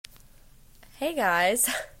Hey guys.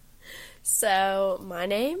 So, my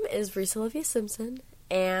name is Reese Olivia Simpson,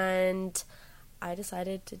 and I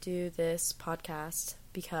decided to do this podcast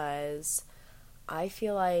because I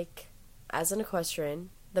feel like, as an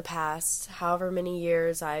equestrian, the past however many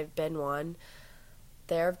years I've been one,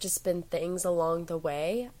 there have just been things along the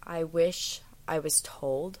way I wish I was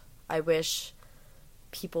told. I wish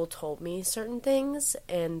people told me certain things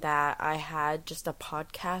and that I had just a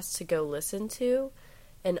podcast to go listen to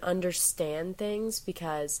and understand things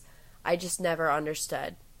because I just never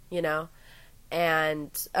understood, you know?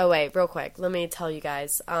 And, oh wait, real quick, let me tell you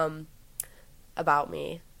guys, about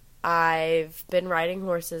me. I've been riding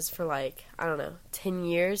horses for like, I don't know, 10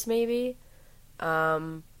 years maybe.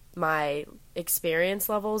 My experience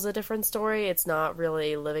level is a different story. It's not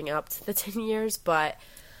really living up to the 10 years, but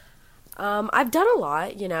I've done a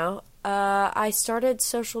lot, you know. I started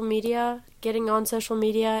getting on social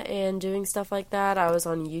media and doing stuff like that. I was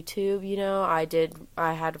on YouTube, you know.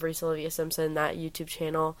 I had Reese Olivia Simpson, that YouTube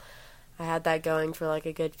channel. I had that going for like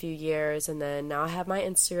a good few years, and then now I have my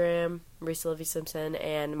Instagram, Reese Olivia Simpson,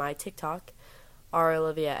 and my TikTok, R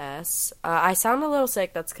Olivia S. I sound a little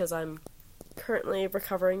sick. That's because I'm currently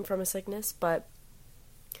recovering from a sickness, but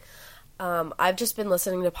I've just been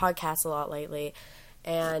listening to podcasts a lot lately,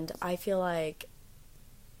 and I feel like,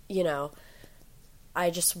 you know, I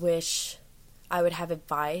just wish I would have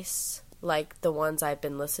advice like the ones I've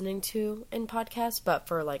been listening to in podcasts, but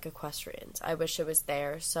for like equestrians. I wish it was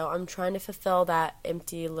there. So I'm trying to fulfill that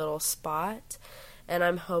empty little spot, and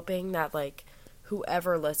I'm hoping that like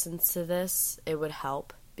whoever listens to this, it would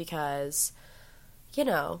help because, you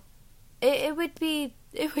know, it would be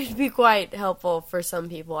quite helpful for some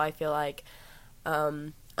people, I feel like.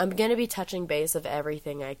 I'm going to be touching base of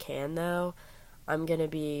everything I can, though. I'm going to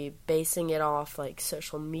be basing it off, like,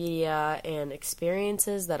 social media and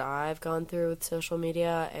experiences that I've gone through with social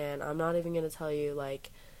media, and I'm not even going to tell you, like,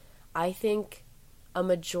 I think a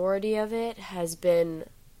majority of it has been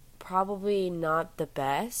probably not the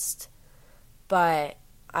best, but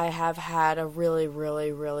I have had a really,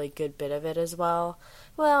 really, really good bit of it as well.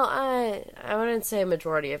 Well, I wouldn't say a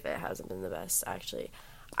majority of it hasn't been the best, actually.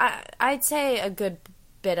 I'd say a good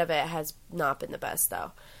bit of it has not been the best,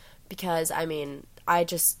 though, because I mean, I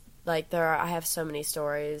just like I have so many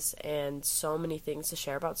stories and so many things to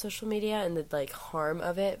share about social media and the like harm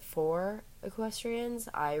of it for equestrians.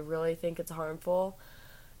 I really think it's harmful.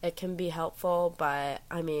 It can be helpful, but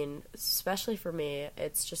I mean, especially for me,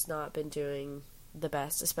 it's just not been doing the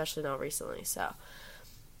best, especially not recently. So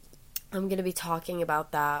I'm going to be talking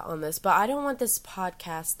about that on this, but I don't want this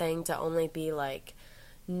podcast thing to only be like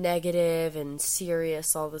negative and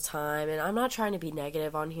serious all the time, and I'm not trying to be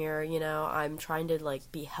negative on here, you know. I'm trying to like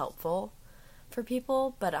be helpful for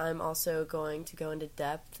people, but I'm also going to go into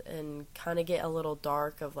depth and kind of get a little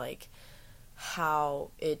dark of like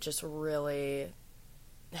how it just really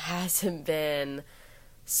hasn't been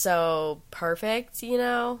so perfect, you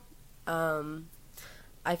know.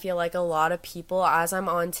 I feel like a lot of people, as I'm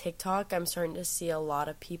on TikTok, I'm starting to see a lot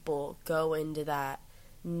of people go into that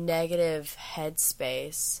negative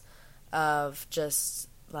headspace of just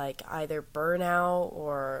like either burnout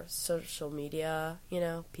or social media. You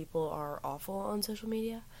know, people are awful on social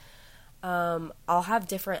media. I'll have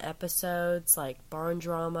different episodes like barn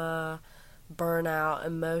drama, burnout,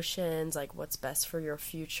 emotions, like what's best for your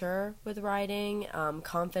future with riding,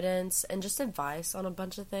 confidence, and just advice on a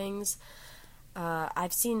bunch of things.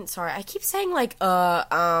 Sorry, I keep saying like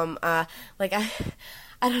like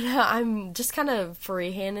I don't know, I'm just kind of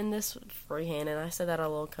freehanding, I said that a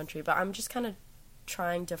little country, but I'm just kind of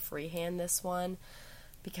trying to freehand this one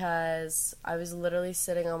because I was literally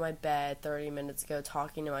sitting on my bed 30 minutes ago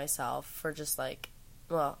talking to myself for just like,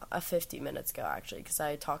 well, 50 minutes ago actually, because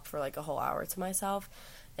I talked for like a whole hour to myself,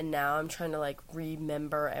 and now I'm trying to like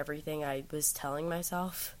remember everything I was telling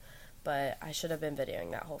myself, but I should have been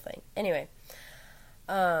videoing that whole thing. Anyway,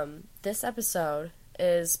 this episode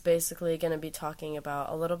is basically going to be talking about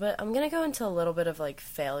I'm going to go into a little bit of like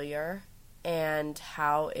failure and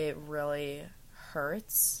how it really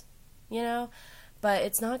hurts, you know, but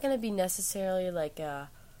it's not going to be necessarily like a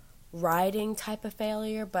riding type of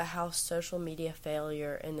failure, but how social media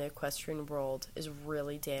failure in the equestrian world is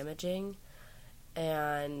really damaging.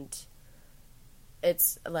 And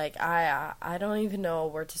it's like I don't even know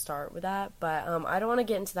where to start with that, but I don't want to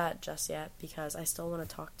get into that just yet because I still want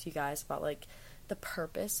to talk to you guys about like the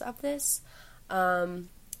purpose of this.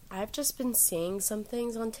 I've just been seeing some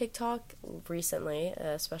things on TikTok recently,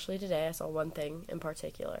 especially today. I saw one thing in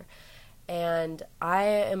particular, and I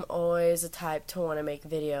am always the type to want to make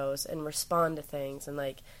videos and respond to things and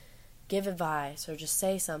like give advice or just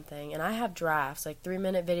say something, and I have drafts, like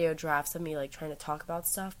 3-minute video drafts of me like trying to talk about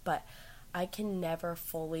stuff, but I can never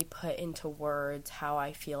fully put into words how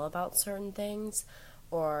I feel about certain things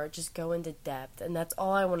or just go into depth. And that's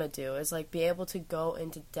all I want to do, is like be able to go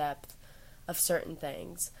into depth of certain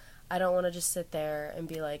things. I don't want to just sit there and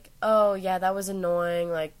be like, oh yeah, that was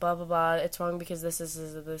annoying, like blah blah blah, it's wrong because this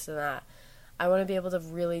and that. I want to be able to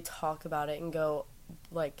really talk about it and go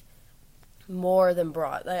like more than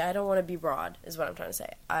broad. Like, I don't want to be broad is what I'm trying to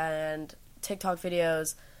say. And TikTok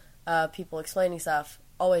videos, people explaining stuff,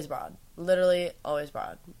 always broad. Literally always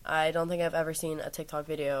broad. I don't think I've ever seen a TikTok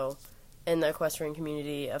video in the equestrian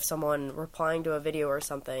community of someone replying to a video or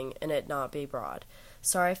something and it not be broad.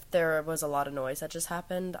 Sorry if there was a lot of noise that just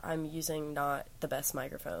happened. I'm using not the best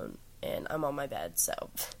microphone and I'm on my bed, so.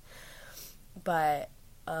 But,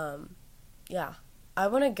 yeah. I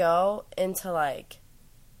want to go into, like,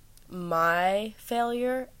 my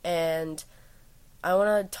failure, and I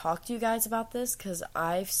want to talk to you guys about this because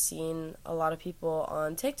I've seen a lot of people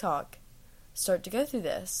on TikTok start to go through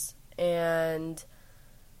this, and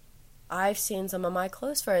I've seen some of my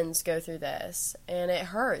close friends go through this, and it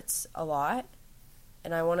hurts a lot,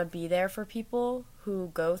 and I want to be there for people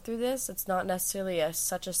who go through this. It's not necessarily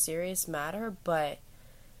such a serious matter, but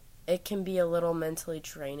it can be a little mentally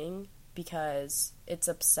draining because it's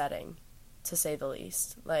upsetting, to say the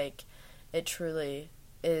least. Like, it truly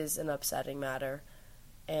is an upsetting matter,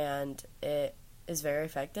 and it is very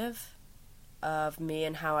effective of me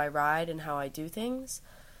and how I ride and how I do things.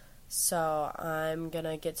 So I'm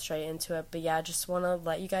gonna get straight into it. But yeah, I just want to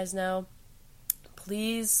let you guys know,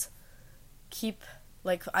 please keep,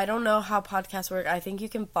 like, I don't know how podcasts work. I think you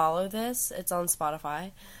can follow this. It's on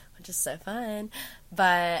Spotify, which is so fun.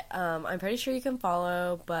 But I'm pretty sure you can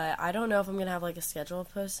follow, but I don't know if I'm going to have, like, a schedule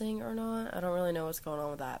of posting or not. I don't really know what's going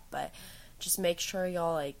on with that, but just make sure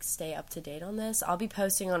y'all, like, stay up to date on this. I'll be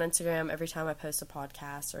posting on Instagram every time I post a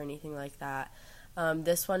podcast or anything like that.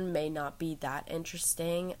 This one may not be that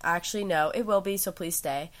interesting. Actually, no, it will be, so please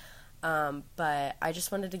stay. But I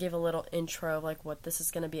just wanted to give a little intro of, like, what this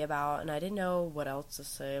is going to be about, and I didn't know what else to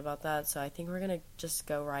say about that, so I think we're going to just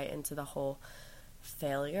go right into the whole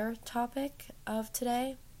failure topic of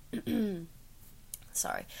today.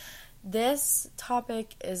 Sorry. This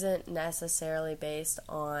topic isn't necessarily based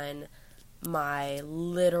on my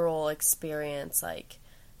literal experience, like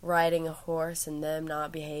riding a horse and them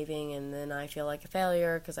not behaving and then I feel like a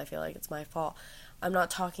failure because I feel like it's my fault. I'm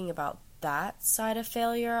not talking about that side of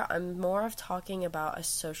failure. I'm more of talking about a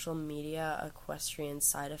social media equestrian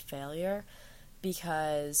side of failure,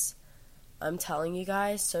 because I'm telling you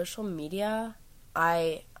guys, social media,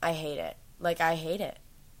 I hate it. Like, I hate it.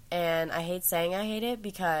 And I hate saying I hate it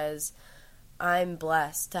because I'm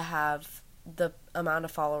blessed to have the amount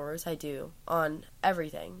of followers I do on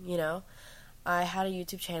everything, you know? I had a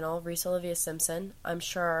YouTube channel, Reese Olivia Simpson. I'm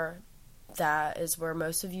sure that is where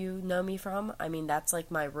most of you know me from. I mean, that's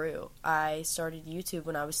like my root. I started YouTube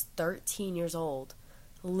when I was 13 years old.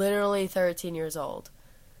 Literally 13 years old.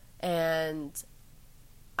 And,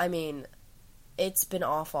 I mean, it's been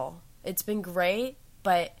awful. It's been great,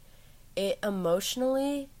 but it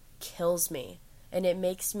emotionally kills me. And it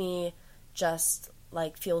makes me just,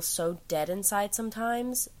 like, feel so dead inside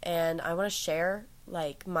sometimes. And I want to share,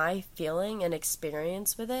 like, my feeling and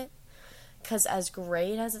experience with it. Because as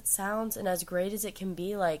great as it sounds and as great as it can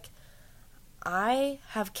be, like, I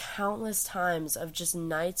have countless times of just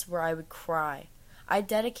nights where I would cry. I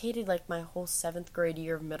dedicated, like, my whole 7th grade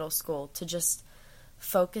year of middle school to just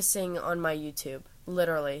focusing on my YouTube.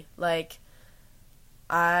 Literally. Like,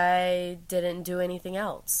 I didn't do anything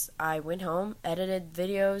else. I went home, edited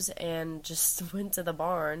videos, and just went to the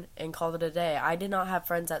barn and called it a day. I did not have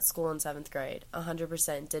friends at school in 7th grade.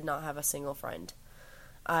 100% did not have a single friend.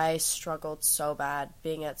 I struggled so bad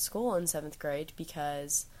being at school in 7th grade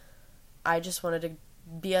because I just wanted to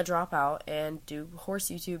be a dropout and do horse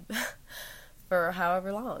YouTube for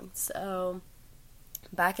however long. So,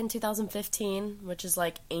 back in 2015, which is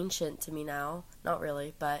like ancient to me now, not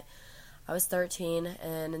really, but I was 13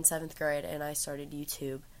 and in 7th grade and I started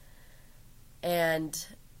YouTube. And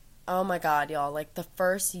oh my god, y'all, like, the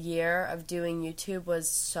first year of doing YouTube was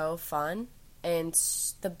so fun and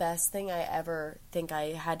the best thing I ever think I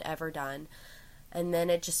had ever done. And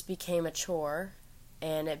then it just became a chore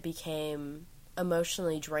and it became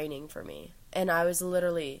emotionally draining for me. And I was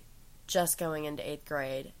literally just going into 8th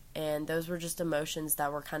grade, and those were just emotions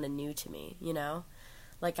that were kind of new to me, you know?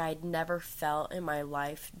 Like, I'd never felt in my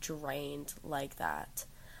life drained like that.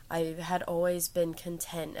 I had always been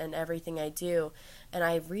content in everything I do, and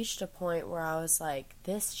I reached a point where I was like,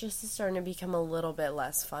 this just is starting to become a little bit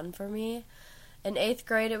less fun for me, In 8th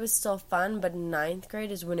grade, it was still fun, but in 9th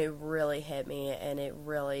grade is when it really hit me, and it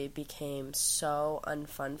really became so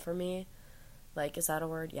unfun for me. Like, is that a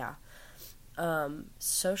word? Yeah.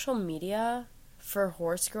 Social media, for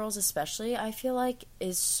horse girls especially, I feel like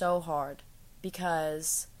is so hard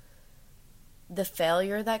because the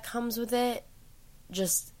failure that comes with it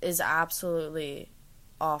just is absolutely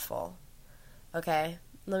awful. Okay?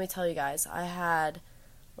 Let me tell you guys, I had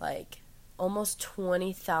like almost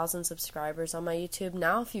 20,000 subscribers on my YouTube.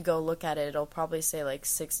 Now if you go look at it, it'll probably say like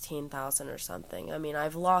 16,000 or something. I mean,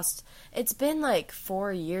 it's been like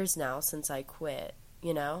 4 years now since I quit,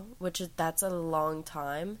 that's a long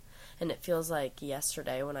time, and it feels like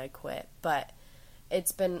yesterday when I quit, but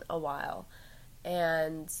it's been a while.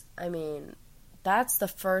 And I mean, that's the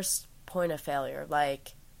first point of failure.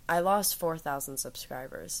 Like, I lost 4,000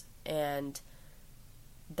 subscribers, and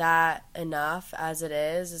that enough as it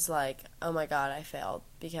is like, oh my god, I failed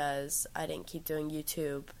because I didn't keep doing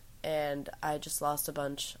YouTube, and I just lost a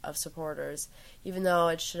bunch of supporters, even though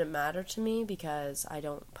it shouldn't matter to me because I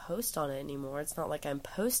don't post on it anymore. It's not like I'm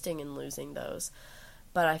posting and losing those,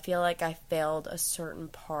 but I feel like I failed a certain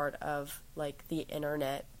part of like the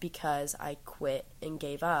internet because I quit and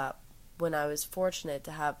gave up when I was fortunate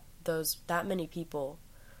to have that many people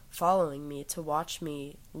following me to watch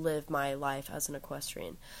me live my life as an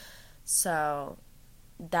equestrian. So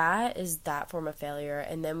that is that form of failure.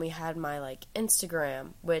 And then we had my like Instagram,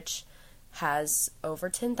 which has over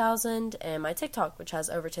 10,000, and my TikTok, which has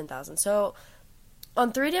over 10,000. So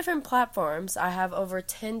on 3 different platforms, I have over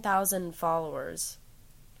 10,000 followers.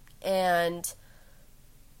 And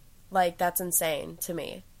like, that's insane to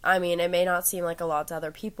me. I mean, it may not seem like a lot to other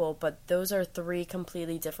people, but those are 3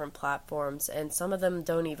 completely different platforms, and some of them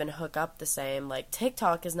don't even hook up the same. Like,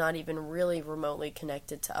 TikTok is not even really remotely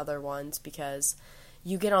connected to other ones because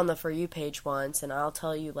you get on the For You page once, and I'll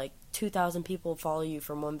tell you, like, 2,000 people follow you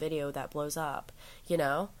from one video that blows up,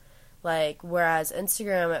 Like, whereas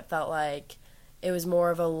Instagram, it felt like it was more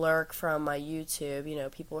of a lurk from my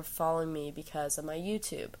YouTube. People were following me because of my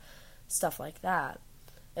YouTube, stuff like that.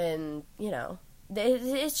 And,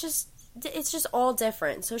 it's just all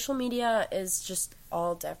different. Social media is just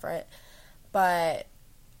all different. But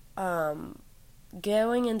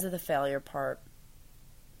going into the failure part,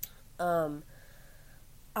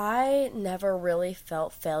 I never really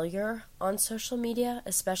felt failure on social media,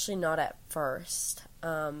 especially not at first.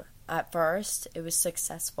 At first, it was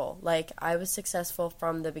successful. Like, I was successful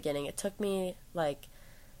from the beginning. It took me, like...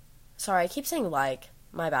 Sorry, I keep saying like.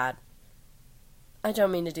 My bad. I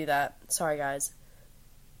don't mean to do that. Sorry, guys.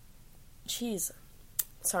 Jeez.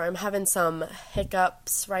 Sorry, I'm having some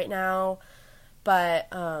hiccups right now. But,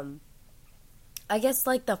 I guess,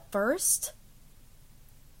 like, the first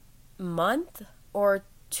month or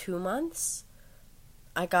 2 months,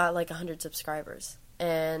 I got, like, 100 subscribers.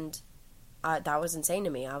 And that was insane to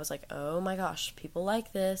me. I was like, oh my gosh, people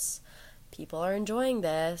like this. People are enjoying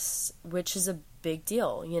this, which is a big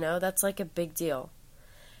deal, That's, like, a big deal.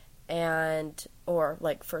 Or,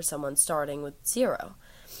 like, for someone starting with 0.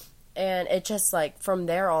 And it just, like, from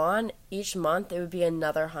there on, each month it would be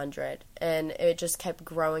another 100. And it just kept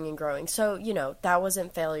growing and growing. So, that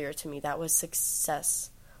wasn't failure to me. That was success.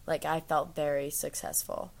 Like, I felt very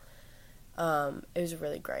successful. It was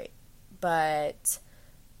really great. But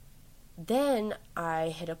then I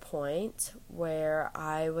hit a point where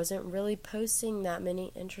I wasn't really posting that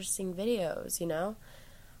many interesting videos,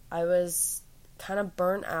 I was kind of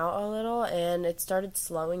burnt out a little, and it started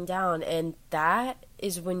slowing down, and that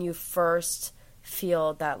is when you first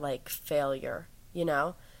feel that, like, failure,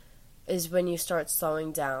 is when you start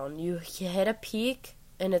slowing down. You hit a peak,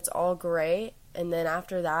 and it's all great, and then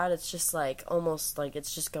after that, it's just, like, almost like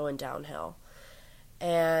it's just going downhill,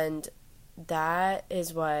 and that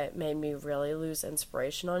is what made me really lose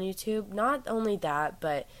inspiration on YouTube. Not only that,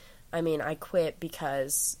 but, I mean, I quit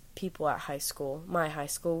because people at my high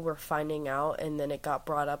school were finding out, and then it got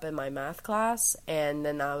brought up in my math class, and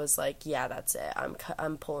then I was like, yeah, that's it.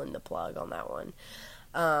 I'm pulling the plug on that one.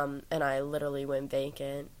 And I literally went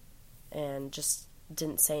vacant and just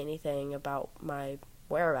didn't say anything about my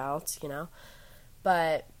whereabouts,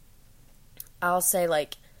 But I'll say,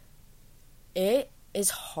 like, it is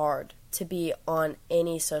hard to be on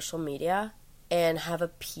any social media and have a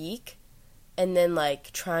peak and then,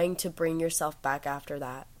 like, trying to bring yourself back after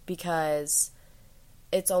that, because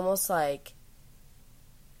it's almost like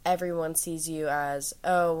everyone sees you as,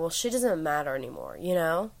 oh, well, she doesn't matter anymore,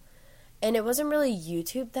 And it wasn't really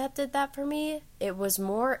YouTube that did that for me. It was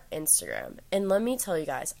more Instagram. And let me tell you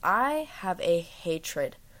guys, I have a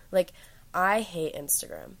hatred. Like, I hate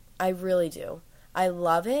Instagram. I really do. I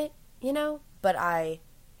love it, but I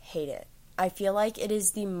hate it. I feel like it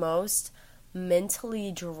is the most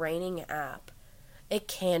mentally draining app. It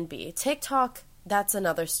can be. TikTok, that's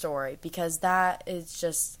another story, because that is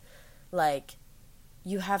just, like,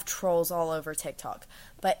 you have trolls all over TikTok.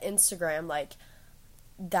 But Instagram, like,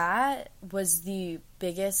 that was the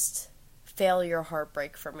biggest failure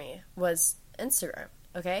heartbreak for me, was Instagram,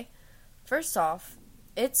 okay? First off,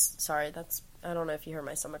 I don't know if you heard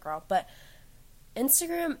my stomach growl, but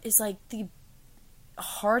Instagram is like the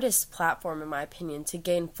hardest platform, in my opinion, to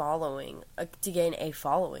gain a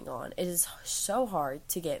following on. It is so hard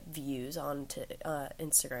to get views onto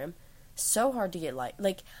Instagram. So hard to get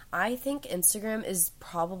like I think Instagram is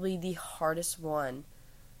probably the hardest one.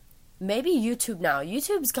 Maybe YouTube now.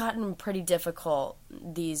 YouTube's gotten pretty difficult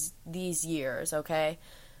these years, okay?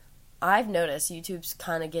 I've noticed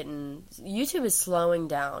YouTube is slowing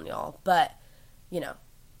down, y'all. But,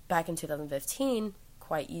 back in 2015,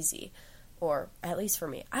 quite easy. Or at least for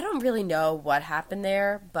me. I don't really know what happened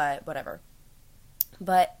there, but whatever.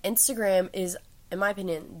 But Instagram is, in my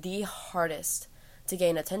opinion, the hardest to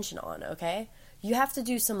gain attention on, okay? You have to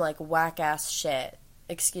do some, like, whack-ass shit,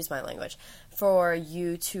 excuse my language, for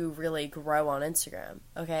you to really grow on Instagram,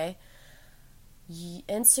 okay?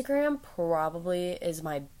 Instagram probably is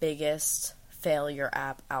my biggest failure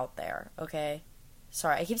app out there, okay?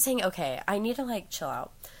 Sorry, I keep saying okay. I need to, like, chill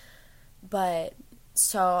out. But,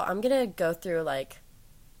 so I'm gonna go through, like,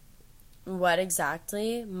 what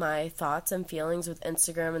exactly my thoughts and feelings with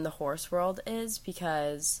Instagram in the horse world is,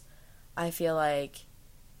 because I feel like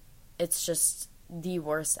it's just the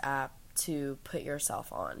worst app to put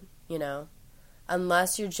yourself on,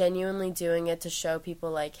 Unless you're genuinely doing it to show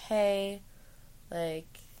people, like, hey,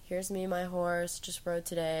 like, here's me and my horse, just rode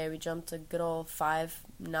today, we jumped a good old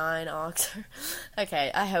 5'9" ox.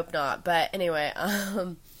 Okay, I hope not, but anyway,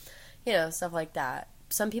 stuff like that.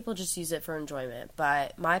 Some people just use it for enjoyment,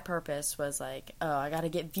 but my purpose was, like, oh, I gotta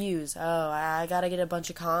get views, oh, I gotta get a bunch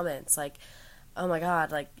of comments, like, oh my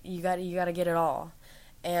god, like, you gotta get it all.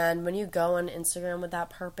 And when you go on Instagram with that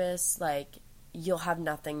purpose, like, you'll have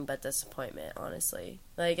nothing but disappointment, honestly.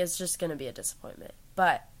 Like, it's just gonna be a disappointment.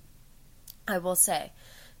 But I will say,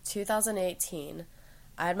 2018,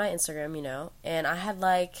 I had my Instagram, and I had,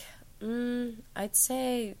 like, I'd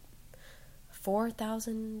say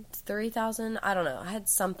 4,000, 3,000, I don't know. I had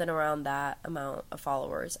something around that amount of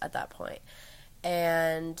followers at that point.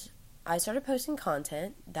 And I started posting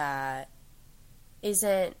content that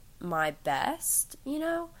isn't my best,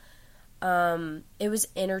 It was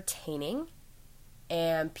entertaining,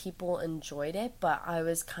 and people enjoyed it, but I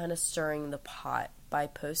was kind of stirring the pot by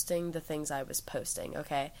posting the things I was posting,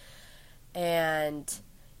 okay? And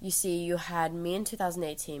you see, you had me in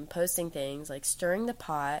 2018 posting things, like stirring the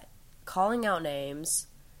pot, calling out names,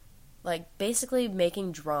 like basically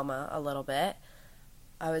making drama a little bit.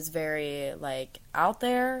 I was very, like, out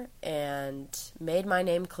there and made my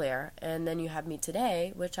name clear. And then you have me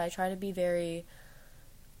today, which I try to be very,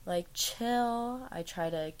 like, chill. I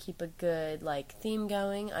try to keep a good, like, theme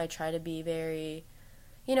going. I try to be very,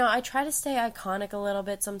 I try to stay iconic a little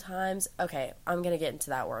bit sometimes. Okay, I'm going to get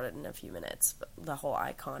into that word in a few minutes, the whole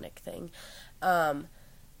iconic thing. But,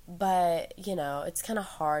 it's kind of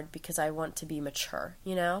hard because I want to be mature,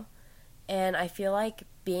 And I feel like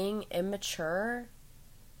being immature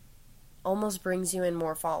almost brings you in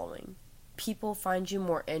more following. People find you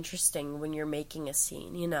more interesting when you're making a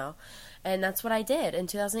scene, And that's what I did. In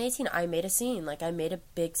 2018, I made a scene. Like, I made a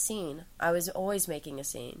big scene. I was always making a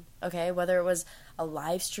scene, okay? Whether it was a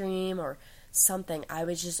live stream or something, I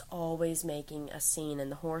was just always making a scene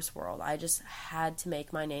in the horse world. I just had to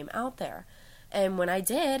make my name out there. And when I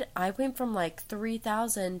did, I went from, like,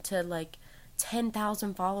 3,000 to, like,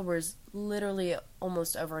 10,000 followers literally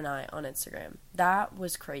almost overnight on Instagram. That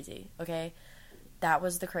was crazy, okay? That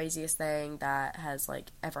was the craziest thing that has,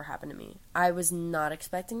 like, ever happened to me. I was not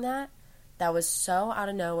expecting that. That was so out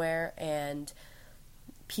of nowhere, and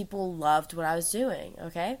people loved what I was doing,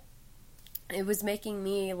 okay? It was making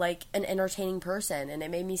me, like, an entertaining person, and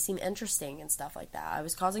it made me seem interesting and stuff like that. I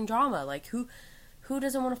was causing drama. Like, who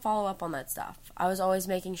doesn't want to follow up on that stuff? I was always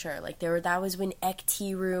making sure. Like, that was when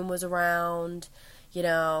Tea Room was around,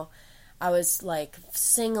 I was, like,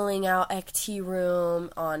 singling out Tea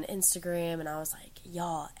Room on Instagram, and I was like,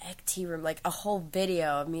 y'all, Tea Room, like, a whole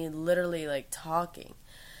video of me literally, like, talking.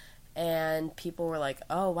 And people were like,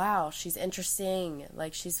 oh, wow, she's interesting,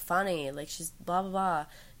 like, she's funny, like, she's blah, blah, blah.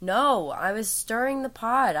 No, I was stirring the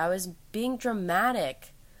pot. I was being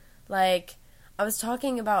dramatic. Like, I was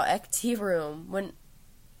talking about Tea Room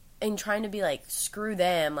and trying to be like, screw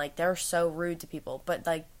them, like, they're so rude to people. But,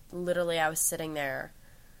 like, literally I was sitting there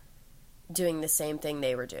doing the same thing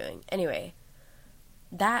they were doing. Anyway,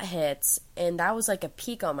 that hits, and that was like a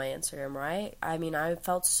peak on my Instagram, right? I mean, I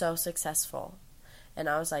felt so successful, and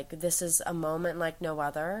I was like, this is a moment like no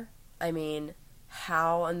other. I mean,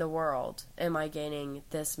 how in the world am I gaining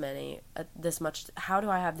this much, how do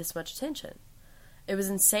I have this much attention? It was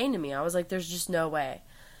insane to me. I was like, there's just no way.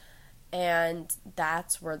 And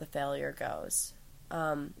that's where the failure goes.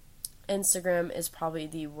 Instagram is probably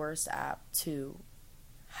the worst app to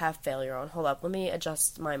have failure on. Hold up, let me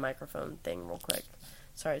adjust my microphone thing real quick.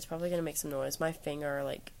 Sorry, it's probably gonna make some noise. My finger,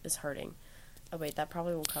 like, is hurting. Oh, wait, that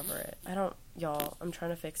probably will cover it. Y'all, I'm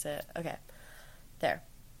trying to fix it. Okay, there.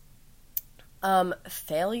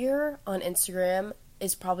 Failure on Instagram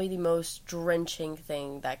is probably the most drenching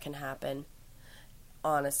thing that can happen,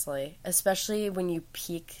 honestly. Especially when you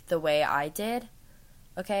peak the way I did.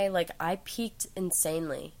 Okay, like, I peaked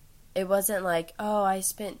insanely. It wasn't like, oh, I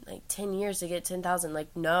spent, like, 10 years to get 10,000.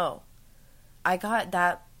 Like, no. I got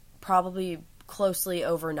that probably closely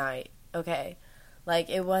overnight, okay? Like,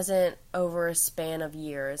 it wasn't over a span of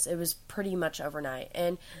years. It was pretty much overnight.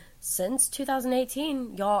 And since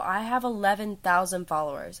 2018, y'all, I have 11,000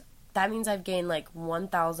 followers. That means I've gained, like,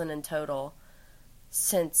 1,000 in total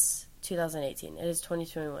since 2018. It is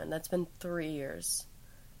 2021. That's been 3 years,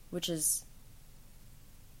 which is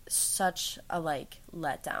such a, like,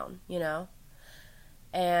 letdown, you know?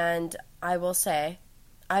 And I will say,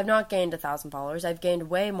 I've not gained 1,000 followers. I've gained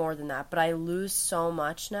way more than that, but I lose so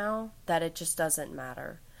much now that it just doesn't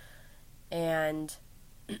matter. And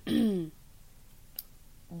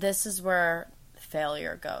this is where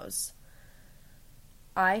failure goes.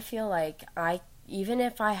 I feel like even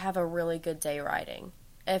if I have a really good day writing,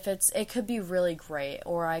 it could be really great,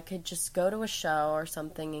 or I could just go to a show or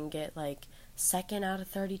something and get, like, 2nd out of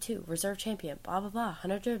 32, reserve champion, blah, blah, blah,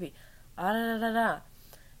 100 derby, da, da, da, da.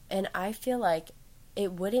 And I feel like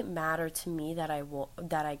it wouldn't matter to me that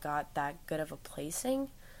I got that good of a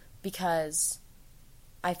placing, because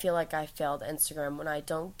I feel like I failed Instagram when I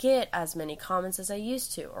don't get as many comments as I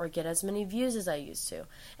used to, or get as many views as I used to.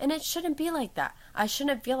 And it shouldn't be like that. I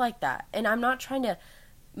shouldn't feel like that. And I'm not trying to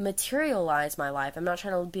materialize my life. I'm not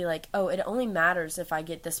trying to be like, oh, it only matters if I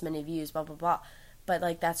get this many views, blah, blah, blah. But,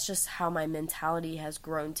 like, that's just how my mentality has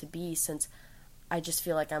grown to be, since I just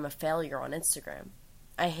feel like I'm a failure on Instagram.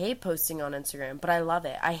 I hate posting on Instagram, but I love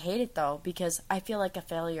it. I hate it, though, because I feel like a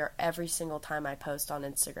failure every single time I post on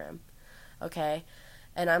Instagram. Okay?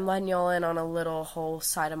 And I'm letting y'all in on a little whole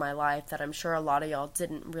side of my life that I'm sure a lot of y'all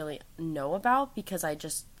didn't really know about, because I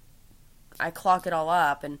clock it all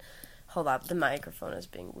up and, hold up, the microphone is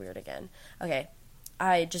being weird again. Okay.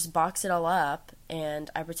 I just box it all up, and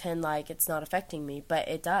I pretend like it's not affecting me, but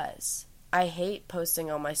it does. I hate posting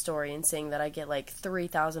on my story and seeing that I get, like,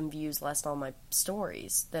 3,000 views less on my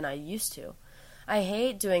stories than I used to. I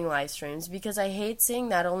hate doing live streams because I hate seeing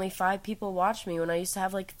that only 5 people watch me when I used to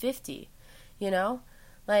have, like, 50, you know?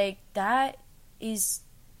 Like, that is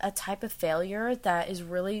a type of failure that is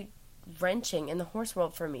really wrenching in the horse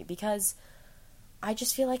world for me, because I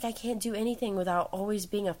just feel like I can't do anything without always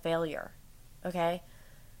being a failure, okay?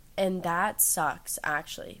 And that sucks,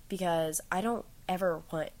 actually, because I don't ever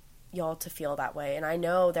want y'all to feel that way. And I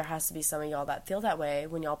know there has to be some of y'all that feel that way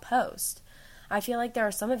when y'all post. I feel like there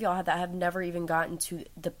are some of y'all that have never even gotten to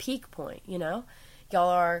the peak point, you know? Y'all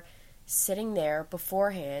are sitting there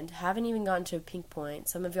beforehand, haven't even gotten to a peak point.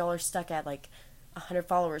 Some of y'all are stuck at, like, 100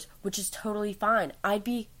 followers, which is totally fine. I'd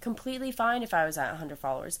be completely fine if I was at 100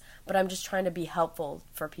 followers, but I'm just trying to be helpful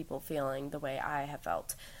for people feeling the way I have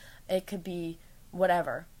felt. It could be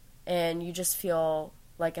whatever. And you just feel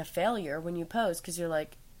like a failure when you post, because you're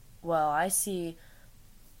like, well, I see,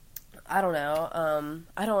 I don't know,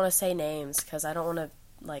 I don't want to say names because I don't want to,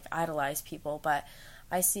 like, idolize people, but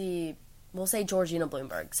I see, we'll say Georgina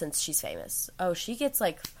Bloomberg, since she's famous. Oh, she gets,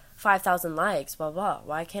 like, 5,000 likes, blah, blah.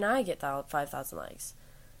 Why can't I get 5,000 likes?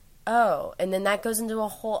 Oh, and then that goes into a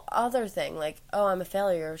whole other thing, like, oh, I'm a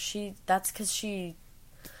failure. That's because she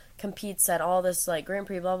competes at all this, like, Grand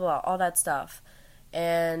Prix, blah, blah, blah, all that stuff.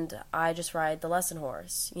 And I just ride the lesson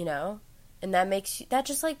horse, you know? And that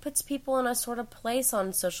just, like, puts people in a sort of place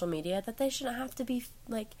on social media that they shouldn't have to be,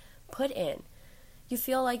 like, put in. You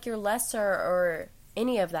feel like you're lesser or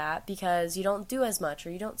any of that because you don't do as much,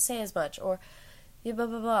 or you don't say as much, or blah,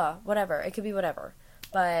 blah, blah, whatever. It could be whatever.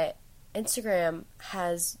 But Instagram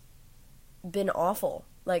has been awful,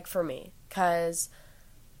 like, for me, because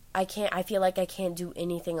I feel like I can't do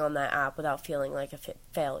anything on that app without feeling like a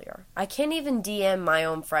failure. I can't even DM my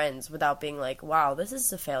own friends without being like, wow, this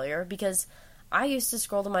is a failure, because I used to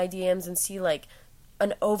scroll to my DMs and see, like,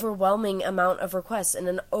 an overwhelming amount of requests and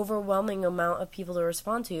an overwhelming amount of people to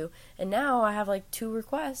respond to, and now I have, like, 2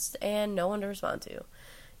 requests and no one to respond to,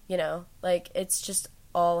 you know? Like, it's just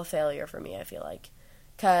all a failure for me, I feel like.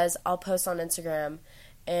 Because I'll post on Instagram,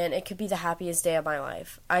 and it could be the happiest day of my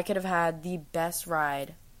life. I could have had the best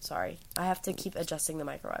ride. Sorry, I have to keep adjusting the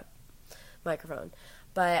microphone.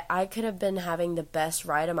 But I could have been having the best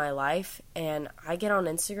ride of my life, and I get on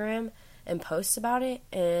Instagram and post about it,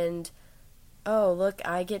 and oh, look,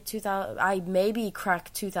 I get 2,000, I maybe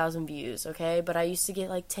crack 2,000 views, okay? But I used to get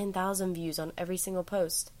like 10,000 views on every single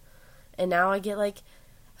post. And now I get like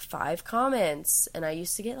 5 comments, and I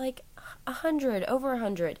used to get like 100, over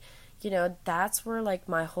 100. You know, that's where like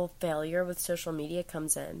my whole failure with social media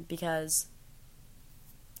comes in, because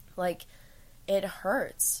like it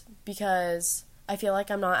hurts, because I feel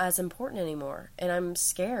like I'm not as important anymore, and I'm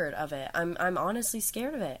scared of it. I'm honestly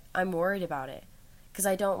scared of it. I'm worried about it, because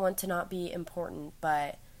I don't want to not be important,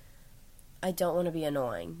 but I don't want to be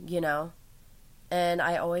annoying, you know? And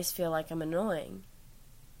I always feel like I'm annoying.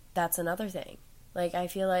 That's another thing. Like, I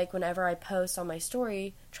feel like whenever I post on my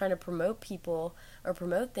story trying to promote people or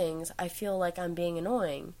promote things, I feel like I'm being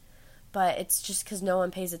annoying. But it's just because no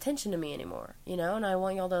one pays attention to me anymore, you know? And I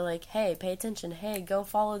want y'all to, like, hey, pay attention. Hey, go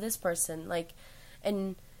follow this person. Like,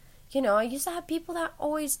 and, you know, I used to have people that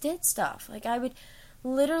always did stuff. Like, I would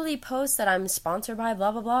literally post that I'm sponsored by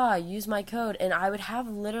blah, blah, blah, use my code. And I would have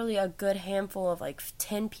literally a good handful of, like,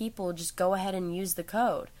 10 people just go ahead and use the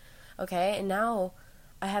code. Okay? And now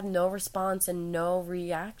I have no response and no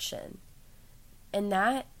reaction. And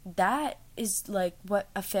that is like what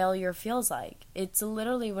a failure feels like. It's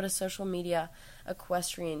literally what a social media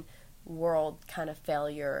equestrian world kind of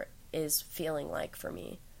failure is feeling like for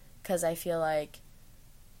me. Because I feel like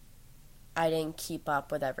I didn't keep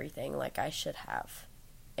up with everything like I should have.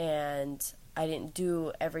 And I didn't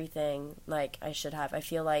do everything like I should have. I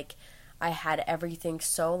feel like I had everything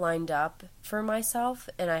so lined up for myself,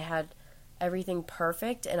 and I had everything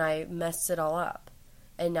perfect, and I messed it all up,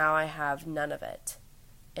 and now I have none of it.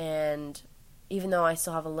 And even though I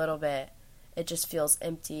still have a little bit, it just feels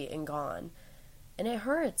empty and gone, and it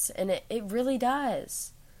hurts, and it really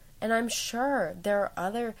does. And I'm sure there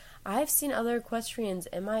are I've seen other equestrians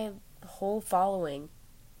in my whole following,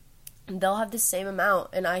 and they'll have the same amount,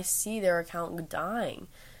 and I see their account dying.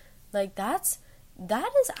 Like, that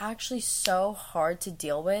is actually so hard to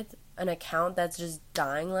deal with, an account that's just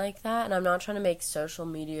dying like that. And I'm not trying to make social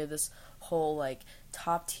media this whole like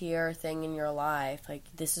top tier thing in your life, like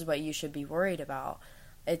this is what you should be worried about.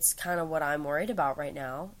 It's kind of what I'm worried about right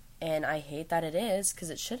now, and I hate that it is, because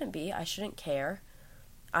it shouldn't be. I shouldn't care.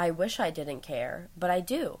 I wish I didn't care, but I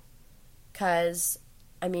do, because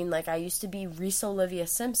I mean, like, I used to be Reese Olivia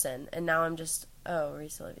Simpson, and now I'm just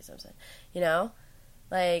Reese Olivia Simpson, you know?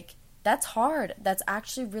 Like, that's hard. That's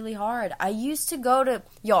actually really hard. I used to go to,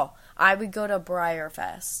 I would go to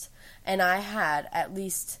BreyerFest, and I had at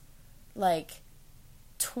least, like,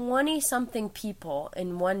 20-something people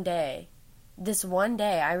in one day. This one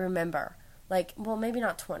day, I remember. Like, well, maybe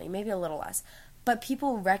not 20, maybe a little less. But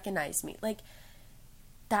people recognized me. Like,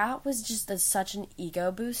 that was just such an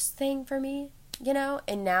ego boost thing for me, you know?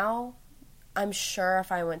 And now, I'm sure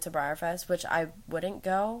if I went to BreyerFest, which I wouldn't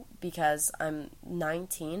go because I'm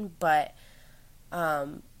 19, but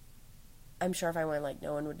I'm sure if I went, like,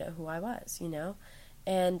 no one would know who I was, you know?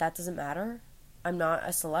 And that doesn't matter. I'm not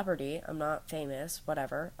a celebrity. I'm not famous,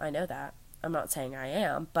 whatever. I know that. I'm not saying I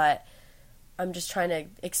am, but I'm just trying to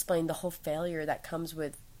explain the whole failure that comes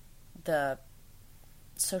with the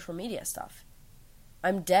social media stuff.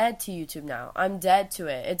 I'm dead to YouTube now. I'm dead to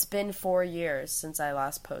it. It's been 4 years since I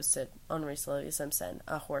last posted on Reese Olivia Simpson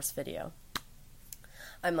a horse video.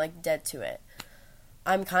 I'm, like, dead to it.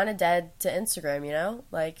 I'm kind of dead to Instagram, you know?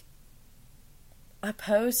 Like, I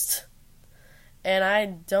post, and I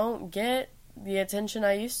don't get the attention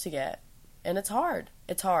I used to get. And it's hard.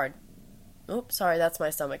 It's hard. Oops, sorry, that's my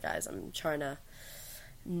stomach, guys. I'm trying to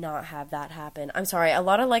not have that happen. I'm sorry, a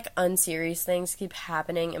lot of, like, unserious things keep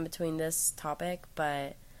happening in between this topic,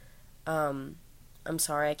 but I'm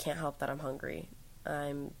sorry, I can't help that I'm hungry.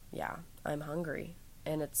 I'm hungry,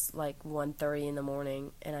 and it's like 1:30 in the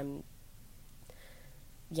morning, and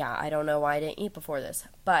I don't know why I didn't eat before this,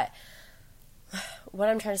 but what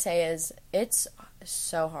I'm trying to say is, it's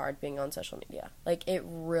so hard being on social media. Like, it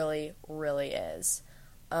really, really is.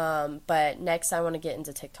 But next I want to get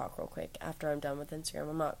into TikTok real quick after I'm done with Instagram.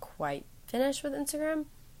 I'm not quite finished with Instagram.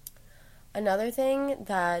 Another thing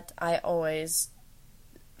that I always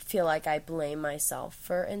feel like I blame myself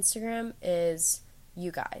for Instagram is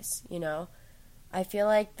you guys, you know? I feel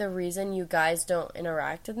like the reason you guys don't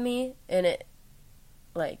interact with me, and it,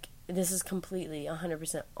 like, this is completely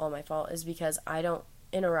 100% all my fault, is because I don't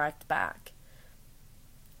interact back.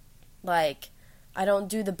 Like, I don't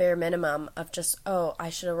do the bare minimum of just, oh, I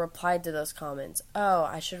should have replied to those comments. Oh,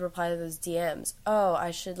 I should reply to those DMs. Oh,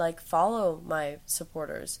 I should, like, follow my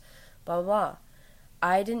supporters. Blah, blah, blah.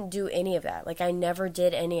 I didn't do any of that. Like, I never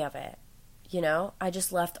did any of it. You know? I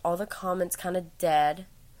just left all the comments kind of dead.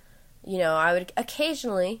 You know, I would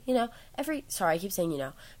occasionally, you know, sorry, I keep saying, you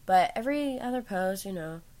know, but every other post, you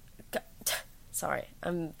know, sorry,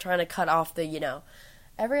 I'm trying to cut off the, you know,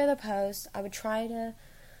 every other post, I would try to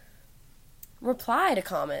reply to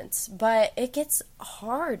comments, but it gets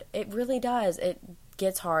hard. It really does. It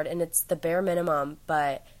gets hard, and it's the bare minimum,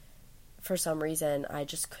 but for some reason, I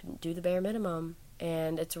just couldn't do the bare minimum,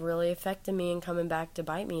 and it's really affecting me and coming back to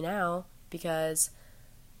bite me now, because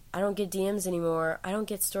I don't get DMs anymore, I don't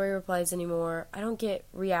get story replies anymore, I don't get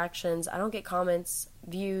reactions, I don't get comments,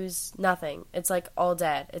 views, nothing. It's like all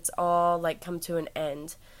dead. It's all like come to an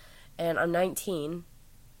end, and I'm 19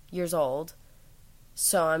 years old,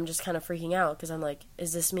 so I'm just kind of freaking out, because I'm like,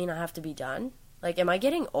 does this mean I have to be done? Like, am I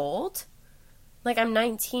getting old? Like, I'm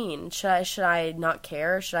 19. Should I not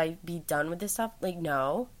care? Should I be done with this stuff? Like,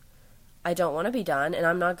 no. I don't want to be done, and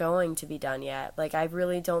I'm not going to be done yet. Like, I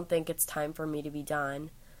really don't think it's time for me to be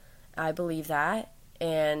done. I believe that,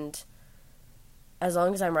 and as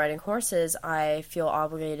long as I'm riding horses, I feel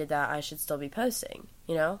obligated that I should still be posting,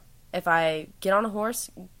 you know? If I get on a horse,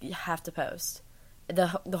 you have to post. The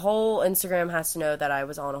whole Instagram has to know that I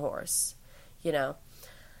was on a horse, you know?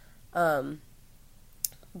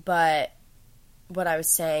 But what I was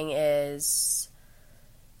saying is,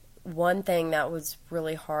 one thing that was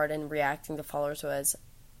really hard in reacting to followers was,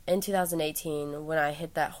 in 2018, when I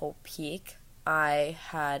hit that whole peak, I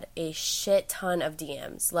had a shit ton of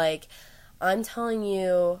DMs. Like, I'm telling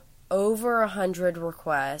you, over 100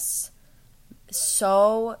 requests,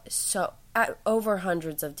 over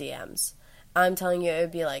hundreds of DMs. I'm telling you, it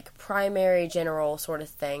would be like primary, general sort of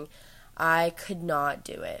thing. I could not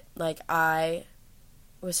do it. Like, I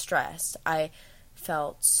was stressed. I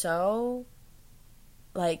felt so,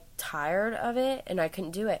 like, tired of it, and I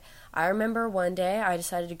couldn't do it. I remember one day I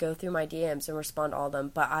decided to go through my DMs and respond to all of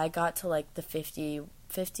them, but I got to, like, the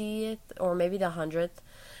 50th or maybe the 100th,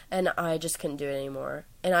 and I just couldn't do it anymore.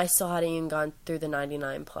 And I still hadn't even gone through the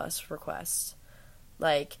 99 plus requests.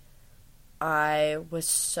 Like, I was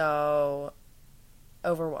so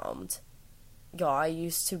overwhelmed. Y'all, I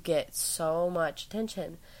used to get so much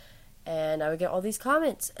attention, and I would get all these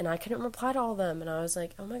comments, and I couldn't reply to all of them, and I was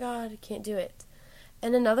like, oh my god, I can't do it.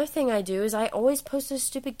 And another thing I do is I always post those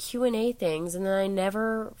stupid Q&A things, and then I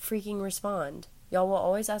never freaking respond. Y'all will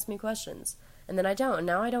always ask me questions, and then I don't, and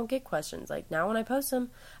now I don't get questions. Like, now when I post them,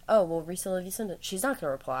 oh, well, Risa Livy sent it. She's not going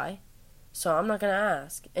to reply, so I'm not going to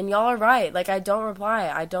ask. And y'all are right. Like, I don't reply.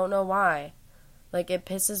 I don't know why. Like, it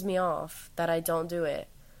pisses me off that I don't do it.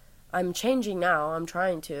 I'm changing now. I'm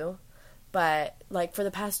trying to. But, like, for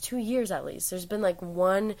the past 2 years at least, there's been, like,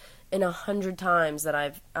 1 in 100 times that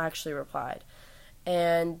I've actually replied.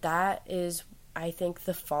 And that is, I think,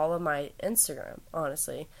 the fall of my Instagram,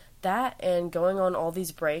 honestly. That and going on all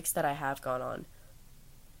these breaks that I have gone on.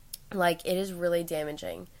 Like, it is really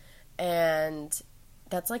damaging. And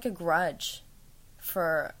that's like a grudge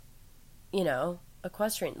for, you know,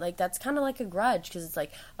 equestrian. Like, that's kind of like a grudge, because it's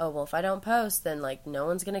like, oh, well, if I don't post, then, like, no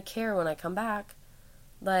one's going to care when I come back.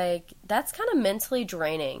 Like, that's kind of mentally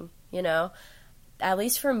draining, you know? At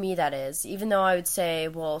least for me, that is. Even though I would say,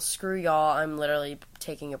 well, screw y'all, I'm literally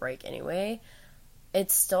taking a break anyway.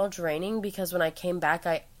 It's still draining, because when I came back,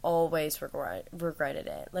 I always regretted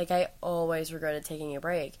it. Like, I always regretted taking a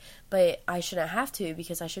break. But I shouldn't have to,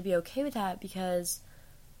 because I should be okay with that, because,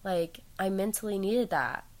 like, I mentally needed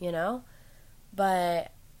that, you know?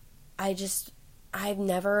 But I've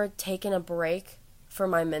never taken a break for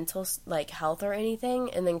my mental, like, health or anything,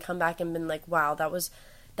 and then come back and been like, wow, that was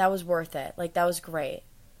worth it. Like, that was great.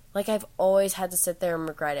 Like, I've always had to sit there and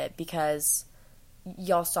regret it because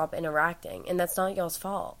y'all stop interacting, and that's not y'all's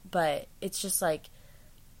fault. But it's just like,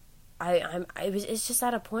 it's just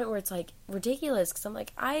at a point where it's like ridiculous, because I'm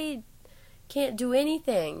like, I can't do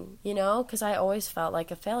anything, you know, because I always felt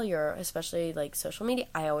like a failure, especially like social media.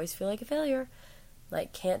 I always feel like a failure.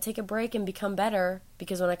 Like, can't take a break and become better,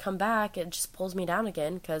 because when I come back, it just pulls me down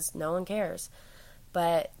again, because no one cares.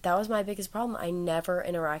 But that was my biggest problem. I never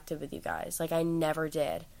interacted with you guys. Like, I never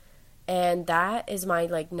did. And that is my,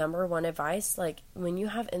 like, number one advice. Like, when you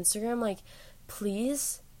have Instagram, like,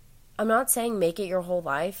 please, I'm not saying make it your whole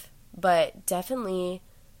life, but definitely,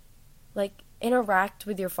 like, interact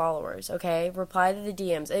with your followers, okay? Reply to the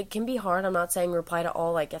DMs. It can be hard. I'm not saying reply to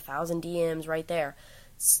all, like, 1,000 DMs right there.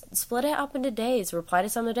 Split it up into days. Reply to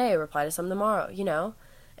some today, reply to some tomorrow, you know?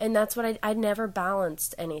 And that's what I never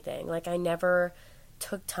balanced anything. Like, I never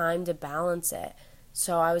took time to balance it.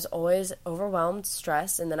 So I was always overwhelmed,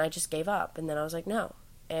 stressed, and then I just gave up. And then I was like, no.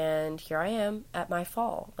 And here I am at my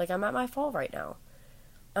fall. Like, I'm at my fall right now.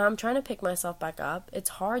 I'm trying to pick myself back up. It's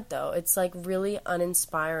hard, though. It's, like, really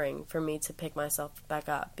uninspiring for me to pick myself back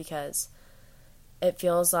up because it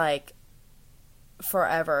feels like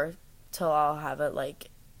forever till I'll have it, like,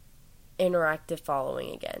 interactive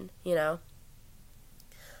following again, you know?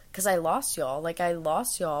 Because I lost y'all. Like, I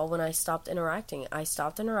lost y'all when I stopped interacting.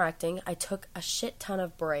 I took a shit ton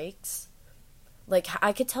of breaks. Like,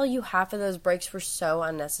 I could tell you half of those breaks were so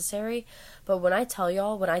unnecessary. But when I tell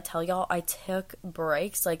y'all I took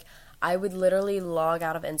breaks, like, I would literally log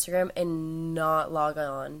out of Instagram and not log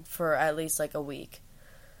on for at least, like, a week.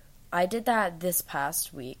 I did that this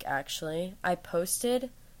past week, actually. I posted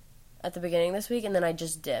at the beginning of this week, and then I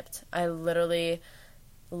just dipped. I literally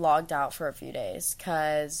logged out for a few days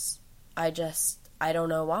because I don't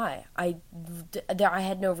know why. I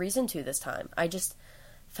had no reason to this time. I just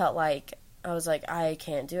felt like I was like, I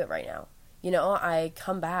can't do it right now. You know, I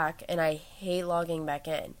come back and I hate logging back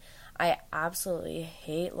in. I absolutely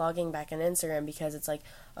hate logging back in Instagram because it's like,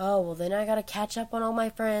 oh, well, then I gotta catch up on all my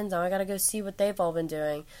friends. Now I gotta go see what they've all been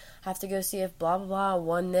doing. Have to go see if blah, blah, blah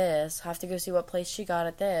won this. Have to go see what place she got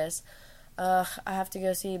at this. I have to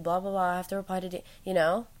go see blah, blah, blah. I have to reply to, you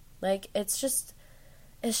know? Like, it's just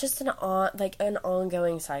an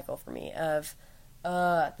ongoing cycle for me of,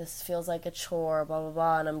 this feels like a chore, blah, blah,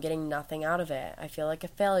 blah, and I'm getting nothing out of it. I feel like a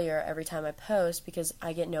failure every time I post because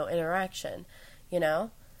I get no interaction, you know?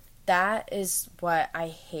 That is what I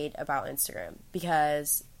hate about Instagram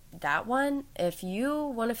because that one, if you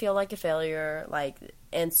want to feel like a failure, like,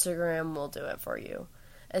 Instagram will do it for you.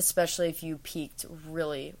 Especially if you peaked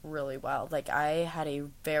really, really well. Like, I had a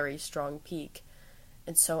very strong peak.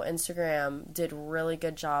 And so Instagram did a really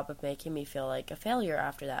good job of making me feel like a failure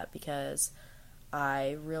after that because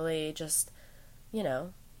I really just, you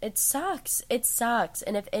know, it sucks. It sucks.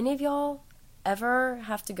 And if any of y'all ever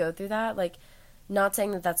have to go through that, like, not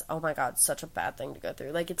saying that that's, oh my god, such a bad thing to go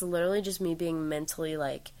through. Like, it's literally just me being mentally,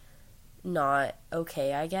 like, not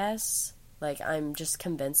okay, I guess. Like, I'm just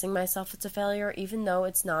convincing myself it's a failure, even though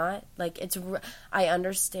it's not. Like, I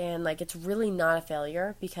understand, like, it's really not a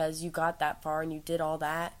failure because you got that far and you did all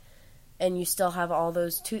that, and you still have all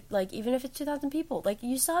those, even if it's 2,000 people, like,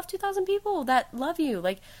 you still have 2,000 people that love you.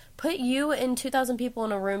 Like, put you and 2,000 people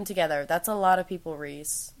in a room together. That's a lot of people,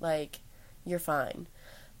 Reese. Like, you're fine.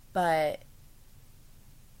 But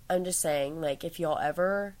I'm just saying, like, if y'all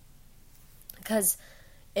ever, because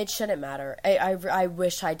it shouldn't matter. I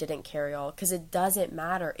wish I didn't care, y'all, because it doesn't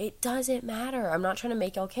matter. It doesn't matter. I'm not trying to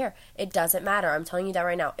make y'all care. It doesn't matter. I'm telling you that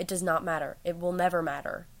right now. It does not matter. It will never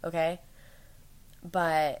matter, okay?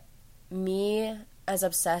 But me, as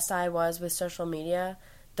obsessed I was with social media,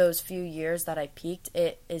 those few years that I peaked,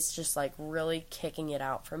 it is just, like, really kicking it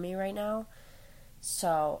out for me right now.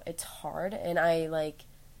 So it's hard, and I, like,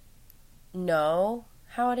 know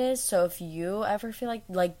how it is. So if you ever feel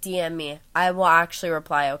like DM me, I will actually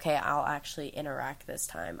reply. Okay, I'll actually interact this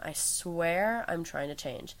time. I swear I'm trying to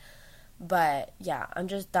change. But yeah,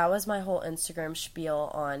 that was my whole Instagram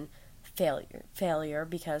spiel on failure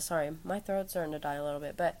because, sorry, my throat's starting to die a little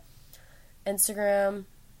bit, but Instagram,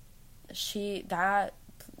 I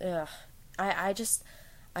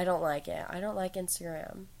don't like it. I don't like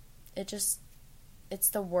Instagram. It's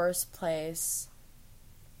the worst place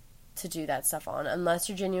to do that stuff on, unless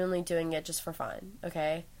you're genuinely doing it just for fun,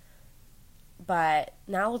 okay? But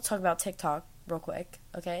now let's talk about TikTok real quick,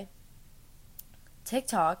 okay?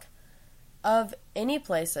 TikTok, of any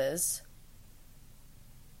places,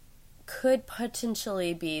 could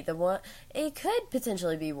potentially be the one. It could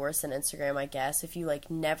potentially be worse than Instagram, I guess, if you, like,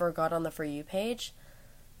 never got on the For You page.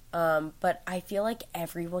 But I feel like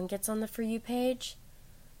everyone gets on the For You page.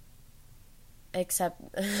 Except,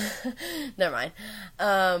 never mind.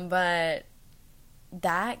 But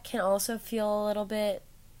that can also feel a little bit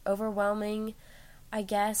overwhelming, I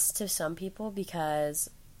guess, to some people, because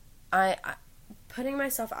I putting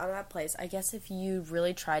myself out of that place, I guess if you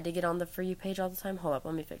really tried to get on the For You page all the time, hold up,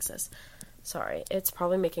 let me fix this. Sorry, it's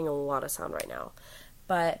probably making a lot of sound right now.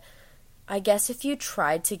 But I guess if you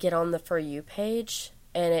tried to get on the For You page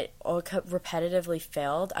and it all repetitively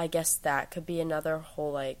failed, I guess that could be another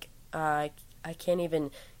whole, like, I can't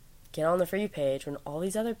even get on the For You page when all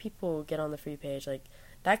these other people get on the For You page. Like,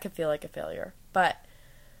 that could feel like a failure. But,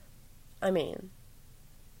 I mean,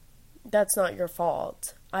 that's not your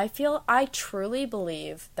fault. I truly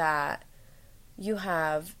believe that you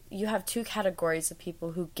have two categories of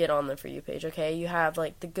people who get on the For You page, okay? You have,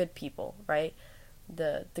 like, the good people, right?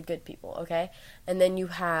 The good people, okay? And then you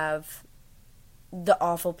have the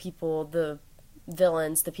awful people, the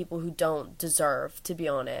villains, the people who don't deserve to be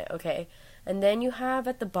on it, okay? And then you have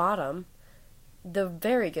at the bottom the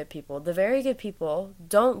very good people. The very good people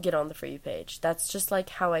don't get on the For You page. That's just like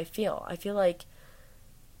how I feel. I feel like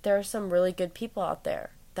there are some really good people out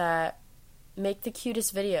there that make the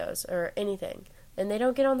cutest videos or anything, and they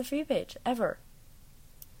don't get on the For You page, ever.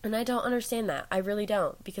 And I don't understand that. I really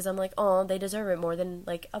don't, because I'm like, oh, they deserve it more than,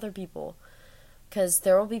 like, other people. Because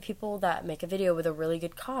there will be people that make a video with a really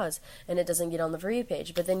good cause, and it doesn't get on the For You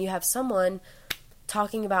page. But then you have someone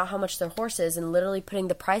talking about how much their horse is and literally putting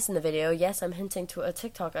the price in the video. Yes, I'm hinting to a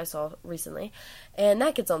TikTok I saw recently, and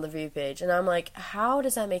that gets on the For You page. And I'm like, how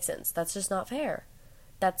does that make sense? That's just not fair.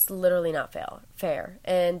 That's literally not fair.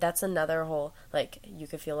 And that's another whole, like, you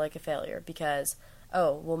could feel like a failure because,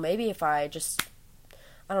 oh, well, maybe if I just,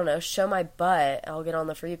 I don't know, show my butt, I'll get on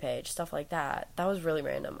the For You page, stuff like that. That was really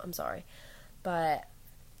random. I'm sorry. But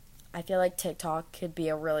I feel like TikTok could be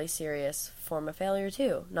a really serious form of failure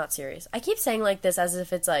too. Not serious. I keep saying like this as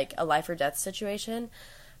if it's like a life or death situation,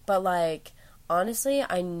 but like, honestly,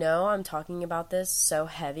 I know I'm talking about this so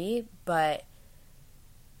heavy, but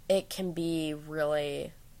it can be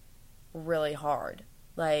really, really hard.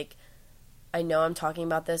 Like, I know I'm talking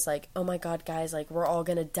about this like, oh my god, guys, like, we're all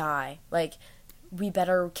gonna die. Like, we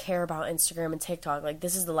better care about Instagram and TikTok. Like,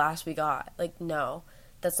 this is the last we got. Like, no,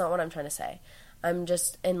 that's not what I'm trying to say. I'm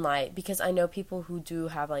just in light because I know people who do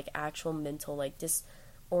have, like, actual mental, like,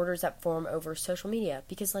 disorders that form over social media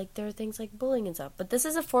because, like, there are things like bullying and stuff. But this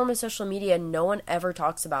is a form of social media no one ever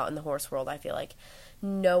talks about in the horse world, I feel like.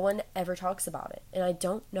 No one ever talks about it, and I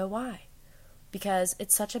don't know why. Because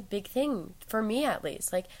it's such a big thing, for me at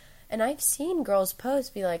least. Like, and I've seen girls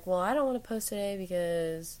post, be like, well, I don't want to post today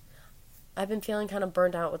because I've been feeling kind of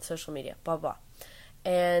burned out with social media, blah, blah.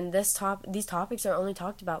 And these topics are only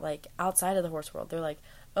talked about, like, outside of the horse world. They're like,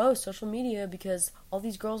 oh, social media because all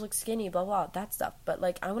these girls look skinny, blah, blah, that stuff. But,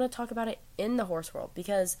 like, I want to talk about it in the horse world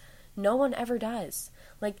because no one ever does.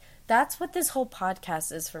 Like, that's what this whole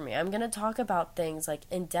podcast is for me. I'm going to talk about things, like,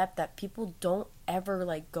 in depth that people don't ever,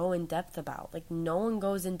 like, go in depth about. Like, no one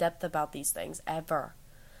goes in depth about these things, ever.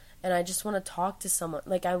 And I just want to talk to someone.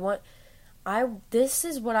 Like, this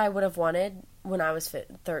is what I would have wanted when I was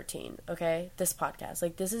 13, okay? This podcast.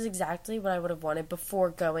 Like, this is exactly what I would have wanted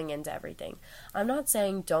before going into everything. I'm not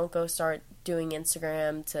saying don't go start doing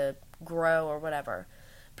Instagram to grow or whatever.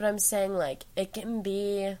 But I'm saying, like, it can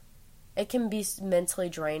be mentally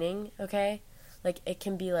draining, okay? Like, it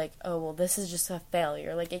can be like, oh, well, this is just a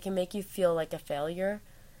failure. Like, it can make you feel like a failure.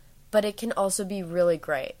 But it can also be really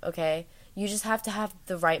great, okay? You just have to have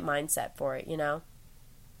the right mindset for it, you know?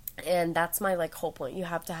 And that's my, like, whole point. You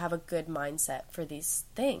have to have a good mindset for these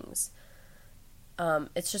things.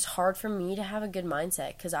 It's just hard for me to have a good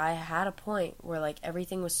mindset because I had a point where, like,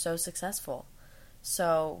 everything was so successful.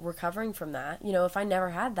 So recovering from that, you know, if I never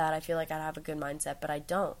had that, I feel like I'd have a good mindset, but I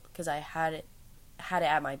don't because I had it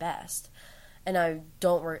at my best. And I'm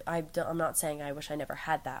not saying I wish I never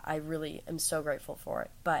had that. I really am so grateful for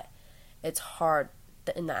it, but it's hard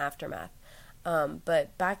in the aftermath.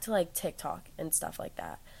 But back to, like, TikTok and stuff like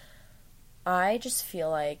that. I just feel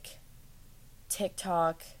like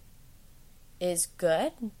TikTok is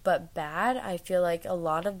good, but bad. I feel like a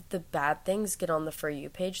lot of the bad things get on the For You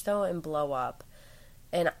page, though, and blow up.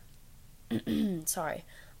 And, sorry,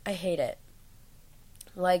 I hate it.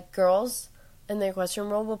 Like, girls in the equestrian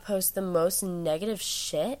world will post the most negative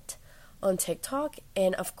shit on TikTok,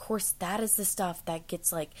 and of course that is the stuff that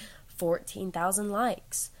gets, like, 14,000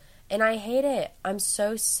 likes. And I hate it. I'm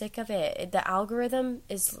so sick of it. The algorithm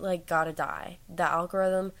is, like, gotta die. The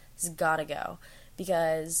algorithm has gotta go.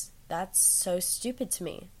 Because that's so stupid to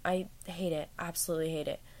me. I hate it. Absolutely hate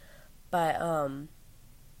it. But,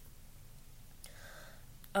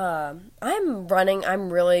 I'm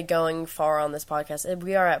really going far on this podcast.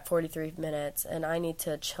 We are at 43 minutes, and I need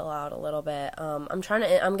to chill out a little bit. I'm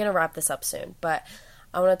gonna wrap this up soon, but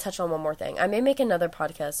I want to touch on one more thing. I may make another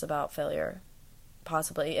podcast about failure.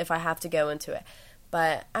 Possibly, if I have to go into it.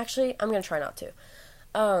 But actually, I'm going to try not to.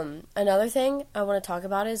 Another thing I want to talk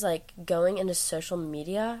about is, like, going into social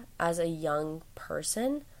media as a young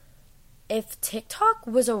person. If TikTok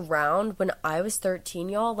was around when I was 13,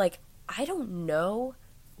 y'all, like, I don't know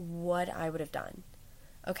what I would have done.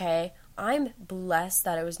 Okay? I'm blessed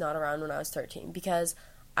that it was not around when I was 13 because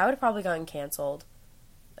I would have probably gotten canceled.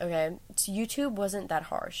 Okay? So YouTube wasn't that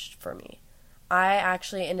harsh for me. I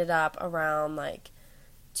actually ended up around, like,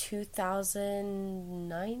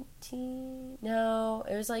 2019? No,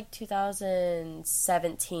 it was, like,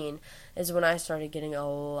 2017 is when I started getting a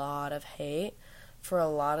lot of hate for a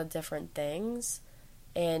lot of different things.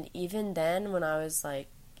 And even then, when I was, like,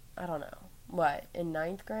 I don't know, in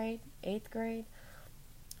ninth grade, 8th grade.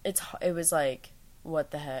 It was like,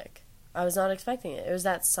 what the heck? I was not expecting it. It was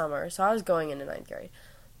that summer, so I was going into ninth grade.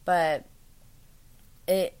 But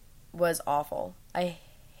it was awful. I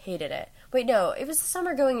hated it. Wait, no, it was the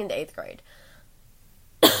summer going into 8th grade.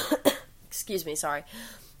 Excuse me, sorry.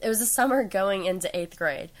 It was the summer going into 8th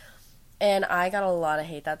grade. And I got a lot of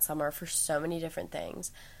hate that summer for so many different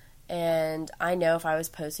things. And I know if I was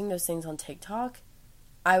posting those things on TikTok,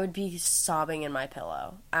 I would be sobbing in my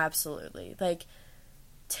pillow. Absolutely. Like,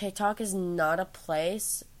 TikTok is not a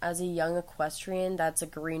place as a young equestrian that's a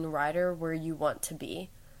green rider where you want to be.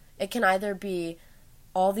 It can either be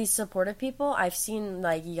all these supportive people. I've seen,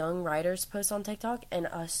 like, young riders post on TikTok, and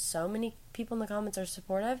so many people in the comments are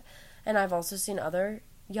supportive. And I've also seen other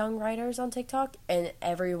young riders on TikTok, and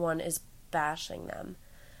everyone is bashing them.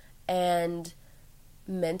 And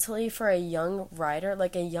mentally, for a young rider,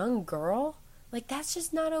 like a young girl, like, that's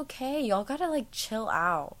just not okay. Y'all gotta, like, chill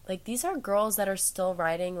out. Like, these are girls that are still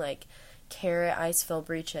riding, like, carrot ice-filled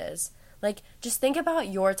breeches. Like, just think about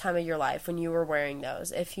your time of your life when you were wearing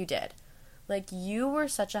those, if you did. Like, you were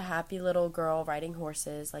such a happy little girl riding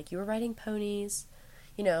horses. Like, you were riding ponies,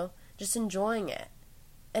 you know, just enjoying it.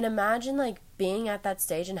 And imagine, like, being at that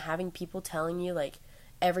stage and having people telling you, like,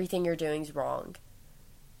 everything you're doing is wrong.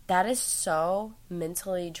 That is so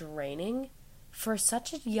mentally draining for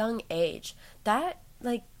such a young age. That,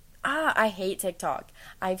 like, I hate TikTok.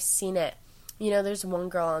 I've seen it. You know, there's one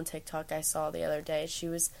girl on TikTok I saw the other day. She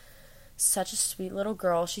was such a sweet little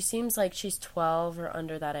girl. She seems like she's 12 or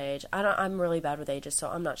under that age. I'm really bad with ages, so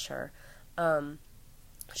I'm not sure.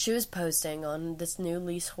 She was posting on this new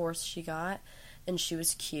lease horse she got, and she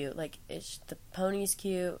was cute. Like, the pony's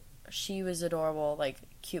cute. She was adorable. Like,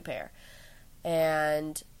 cute pair.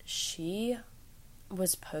 And she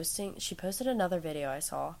posted another video I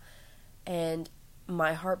saw, and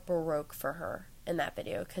my heart broke for her in that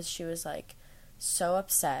video, because she was, like, so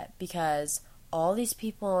upset because all these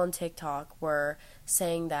people on TikTok were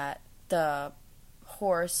saying that the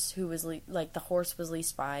horse who was, the horse was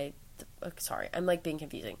leased by, sorry, I'm, like, being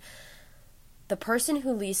confusing. The person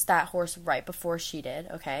who leased that horse right before she did,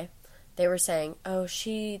 okay, they were saying, oh,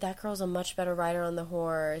 that girl's a much better rider on the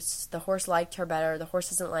horse liked her better, the horse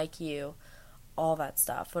doesn't like you, all that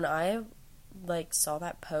stuff. When I, like, saw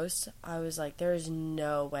that post, I was like, there's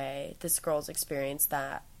no way this girl's experiencing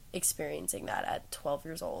that at 12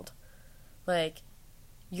 years old. Like,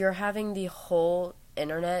 you're having the whole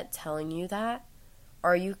internet telling you that?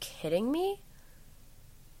 Are you kidding me?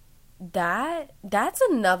 That's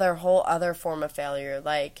another whole other form of failure.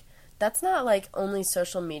 Like, that's not, like, only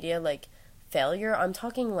social media, like, failure. I'm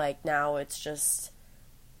talking, like, now it's just,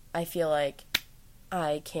 I feel like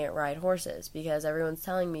I can't ride horses because everyone's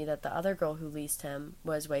telling me that the other girl who leased him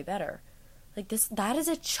was way better. Like, that is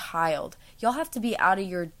a child. Y'all have to be out of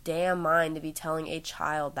your damn mind to be telling a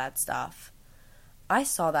child that stuff. I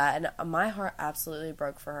saw that, and my heart absolutely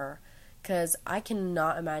broke for her, because I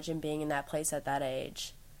cannot imagine being in that place at that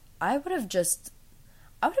age. I would have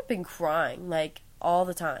been crying, like, all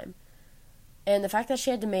the time. And the fact that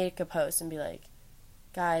she had to make a post and be like,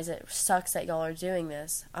 guys, it sucks that y'all are doing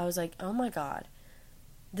this. I was like, oh my god.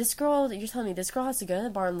 This girl, you're telling me this girl has to go to the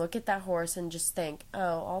barn, look at that horse, and just think,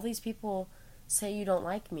 oh, all these people say you don't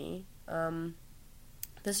like me.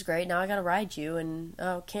 This is great. Now I gotta ride you, and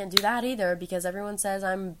can't do that either because everyone says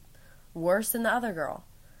I'm worse than the other girl.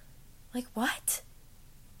 Like, what?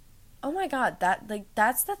 Oh my god,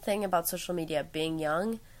 that's the thing about social media. Being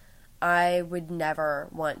young, I would never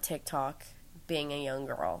want TikTok being a young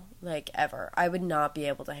girl, like, ever. I would not be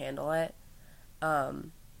able to handle it.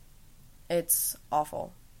 It's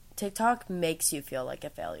awful. TikTok makes you feel like a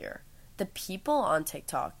failure. The people on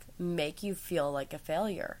TikTok make you feel like a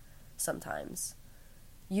failure sometimes.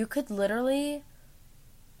 You could literally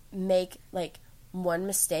make, like, one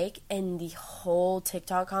mistake and the whole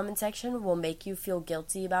TikTok comment section will make you feel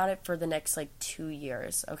guilty about it for the next, like, 2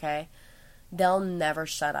 years, okay? They'll never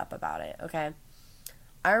shut up about it, okay?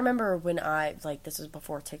 I remember when this was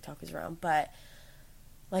before TikTok was around, but,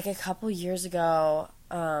 like, a couple years ago,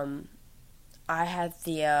 I had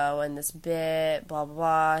Theo and this bit, blah, blah,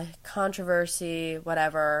 blah, controversy,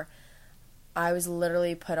 whatever. I was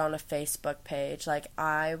literally put on a Facebook page. Like,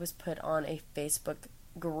 I was put on a Facebook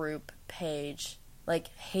group page, like,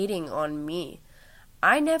 hating on me.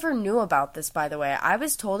 I never knew about this, by the way. I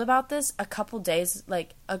was told about this a couple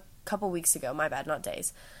weeks ago, my bad, not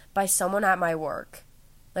days, by someone at my work.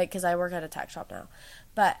 Like, because I work at a tech shop now.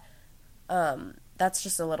 But, that's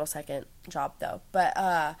just a little second job, though. But,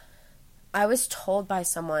 I was told by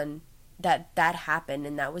someone that happened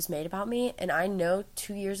and that was made about me. And I know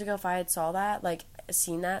 2 years ago, if I had saw that, like,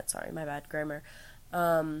 seen that, sorry, my bad, grammar,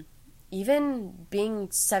 even being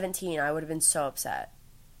 17, I would have been so upset,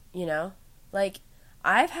 you know? Like,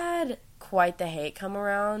 I've had quite the hate come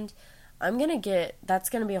around. That's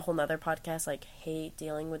gonna be a whole nother podcast, like, hate,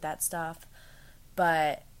 dealing with that stuff.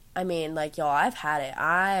 But, I mean, like, y'all, I've had it.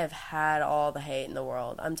 I've had all the hate in the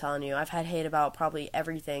world. I'm telling you, I've had hate about probably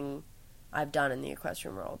everything I've done in the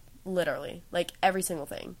equestrian world. Literally. Like, every single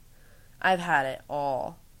thing. I've had it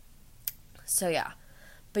all. So, yeah.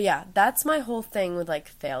 But, yeah, that's my whole thing with, like,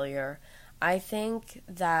 failure. I think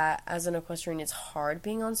that as an equestrian, it's hard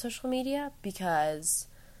being on social media because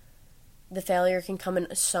the failure can come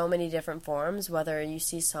in so many different forms, whether you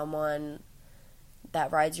see someone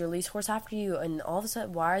that rides your lease horse after you and all of a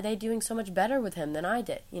sudden, why are they doing so much better with him than I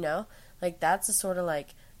did, you know? Like, that's a sort of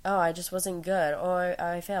like, oh, I just wasn't good, or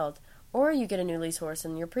I failed. Or you get a new lease horse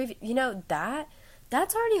and your previous, you know,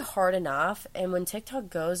 that's already hard enough, and when TikTok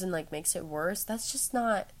goes and, like, makes it worse, that's just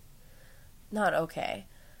not okay.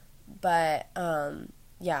 But,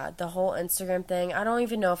 yeah, the whole Instagram thing, I don't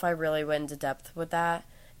even know if I really went into depth with that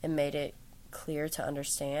and made it clear to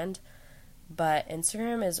understand. But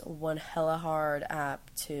Instagram is one hella hard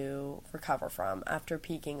app to recover from after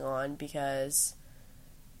peaking on, because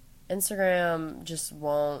Instagram just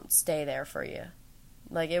won't stay there for you.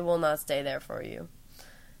 Like, it will not stay there for you.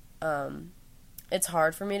 It's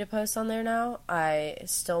hard for me to post on there now. I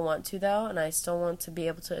still want to, though, and I still want to be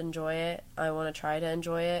able to enjoy it. I want to try to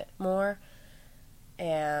enjoy it more.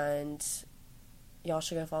 And y'all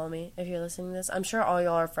should go follow me if you're listening to this. I'm sure all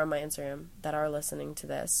y'all are from my Instagram that are listening to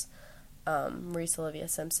this. Reese Olivia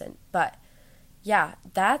Simpson. But yeah,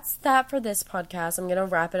 that's that for this podcast. I'm gonna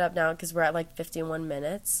wrap it up now because we're at like 51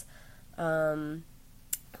 minutes.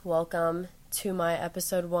 Welcome to my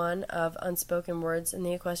episode 1 of Unspoken Words in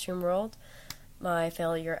the Equestrian World, my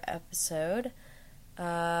failure episode.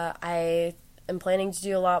 I am planning to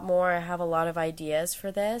do a lot more. I have a lot of ideas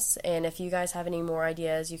for this, and if you guys have any more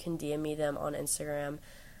ideas, you can DM me them on Instagram.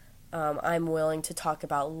 I'm willing to talk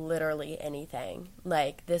about literally anything.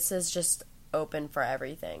 Like, this is just open for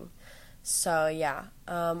everything. So, yeah,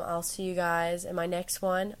 I'll see you guys in my next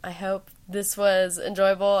one. I hope this was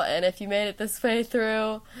enjoyable, and if you made it this way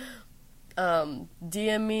through,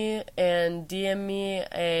 DM me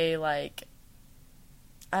a, like,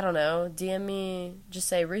 I don't know, DM me, just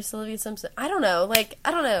say Reese Olivia Simpson. I don't know.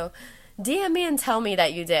 DM me and tell me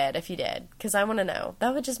that you did, if you did, because I want to know.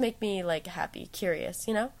 That would just make me, like, happy, curious,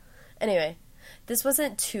 you know? Anyway, this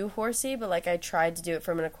wasn't too horsey, but, like, I tried to do it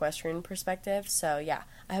from an equestrian perspective. So, yeah,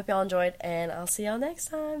 I hope y'all enjoyed, and I'll see y'all next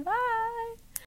time. Bye!